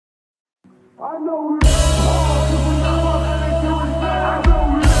I know we ain't hard, 'cause we not fucking into each other. I know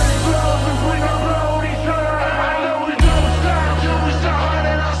we ain't love if we not blowing each other. I know we don't stop till we start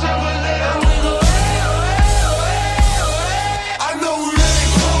hurting ourselves a little. We go I know we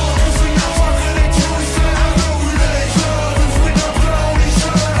ain't hard, 'cause we not fucking into each other. I know we ain't love if we not blowing each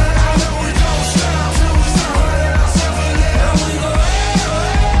other. I know we don't stop till we start hurting ourselves a little. We go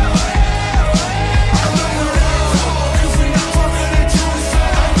I know we ain't hard, 'cause we not fucking into each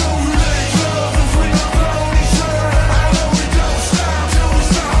other. I know we ain't love if we not blowing each other. I know we don't stop till we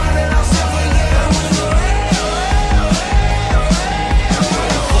start hurting ourselves a little. We go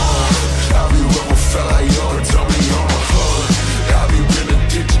Have you ever felt like you're a dummy on a hood? Have you been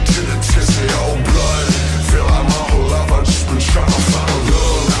addicted to the taste of your own blood? Feel like my whole life I've just been trying to find a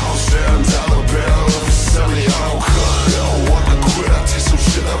love. Now I'm staring down the barrel of a silly I don't cut. I don't wanna quit, I take some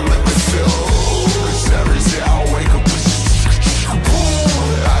shit that make me feel. 'Cause every day I wake up it's just boom.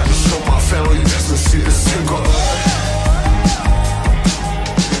 I just show my family just to see the single.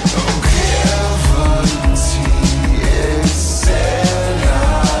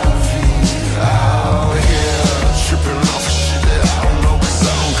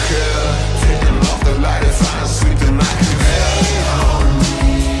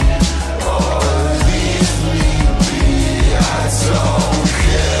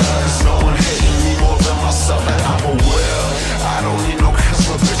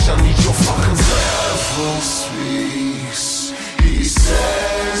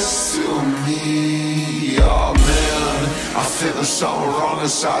 There's something wrong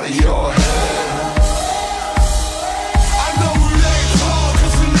inside of your head. I know we ain't hard,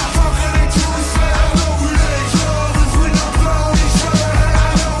 'cause we not fucking into each other. I know we ain't love if we not blowing each other. I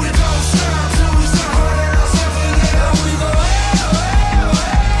know we don't stop till we start hurting ourselves a little. We go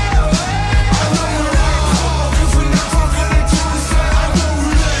I know we ain't hard, 'cause we not fucking into each other. I know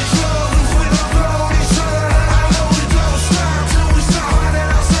we ain't love if we not blowing each other. I know we don't stop till we start hurting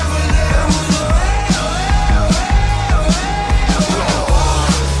ourselves a little. We go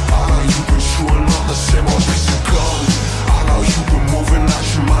same old piece of gum. I know you've been moving out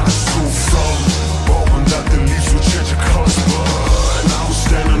your mind is too from. Hoping that the leaves will change your colors, but now I'm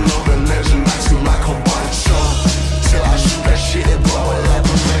standing on the ledge and acting like I'm about to jump. Till I shoot that shit and blow it up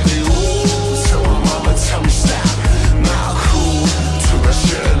and make me ooh. Till my mama tell me stop, nah cool. Took that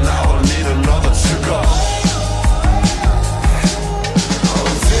shit and now I need another to go.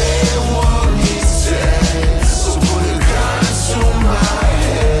 Oh, they want me dead, so put a gun to my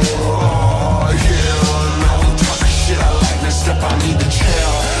head. Step, I need the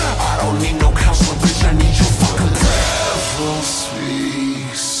jail. I don't need no counselor, bitch, I need your fucking devil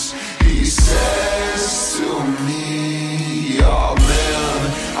speaks. He says to me, oh man,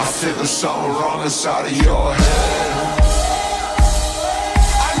 I think there's something wrong inside of your head.